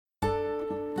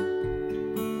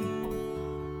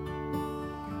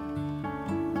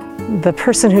The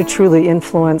person who truly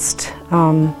influenced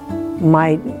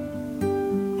my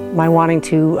wanting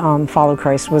to follow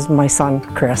Christ was my son,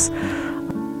 Chris.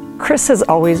 Chris has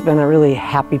always been a really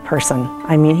happy person.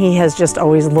 I mean, he has just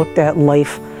always looked at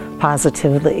life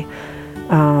positively.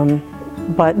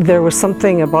 But there was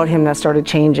something about him that started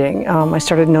changing. I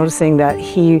started noticing that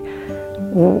he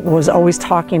was always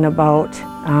talking about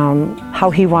how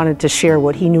he wanted to share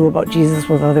what he knew about Jesus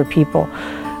with other people.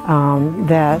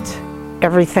 That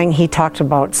everything he talked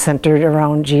about centered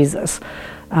around Jesus.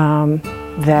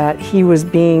 That he was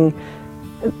being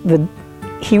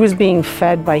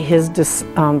fed by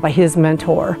his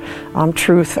mentor,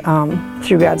 truth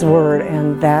through God's Word,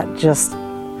 and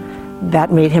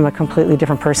that made him a completely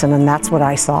different person, and that's what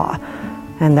I saw,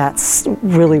 and that's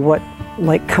really what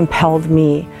compelled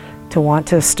me to want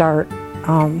to start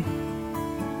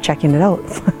checking it out.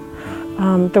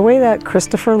 The way that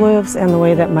Christopher lives and the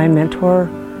way that my mentor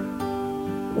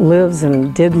lives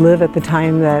and did live at the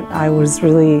time that I was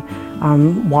really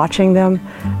watching them,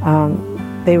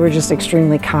 they were just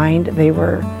extremely kind. They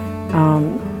were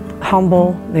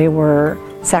humble. They were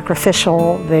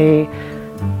sacrificial. They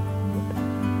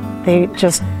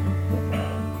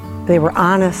were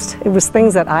honest. It was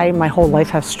things that my whole life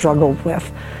have struggled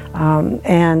with.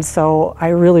 And so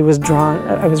I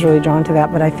was really drawn to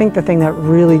that. But I think the thing that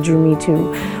really drew me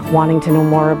to wanting to know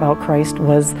more about Christ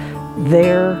was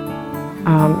their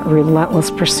relentless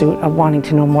pursuit of wanting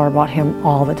to know more about Him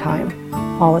all the time.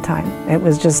 All the time. It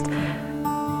was just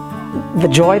the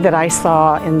joy that I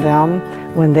saw in them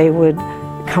when they would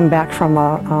come back from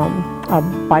a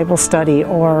Bible study,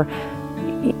 or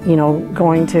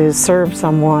going to serve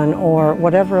someone, or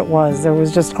whatever it was. There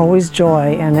was just always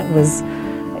joy, and it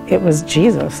was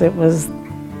Jesus. It was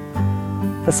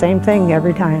the same thing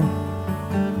every time.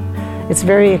 It's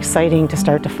very exciting to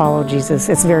start to follow Jesus.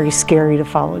 It's very scary to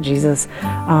follow Jesus.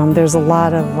 There's a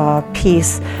lot of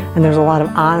peace, and there's a lot of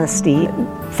honesty.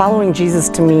 Following Jesus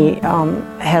to me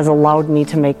has allowed me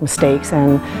to make mistakes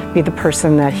and be the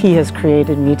person that He has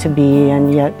created me to be,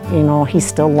 and yet, He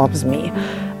still loves me.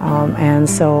 And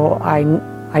so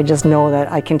I just know that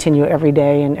I continue every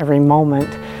day and every moment.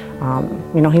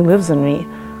 He lives in me.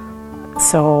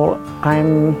 So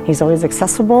He's always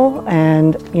accessible,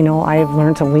 and I've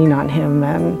learned to lean on Him,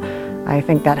 and I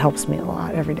think that helps me a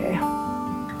lot every day.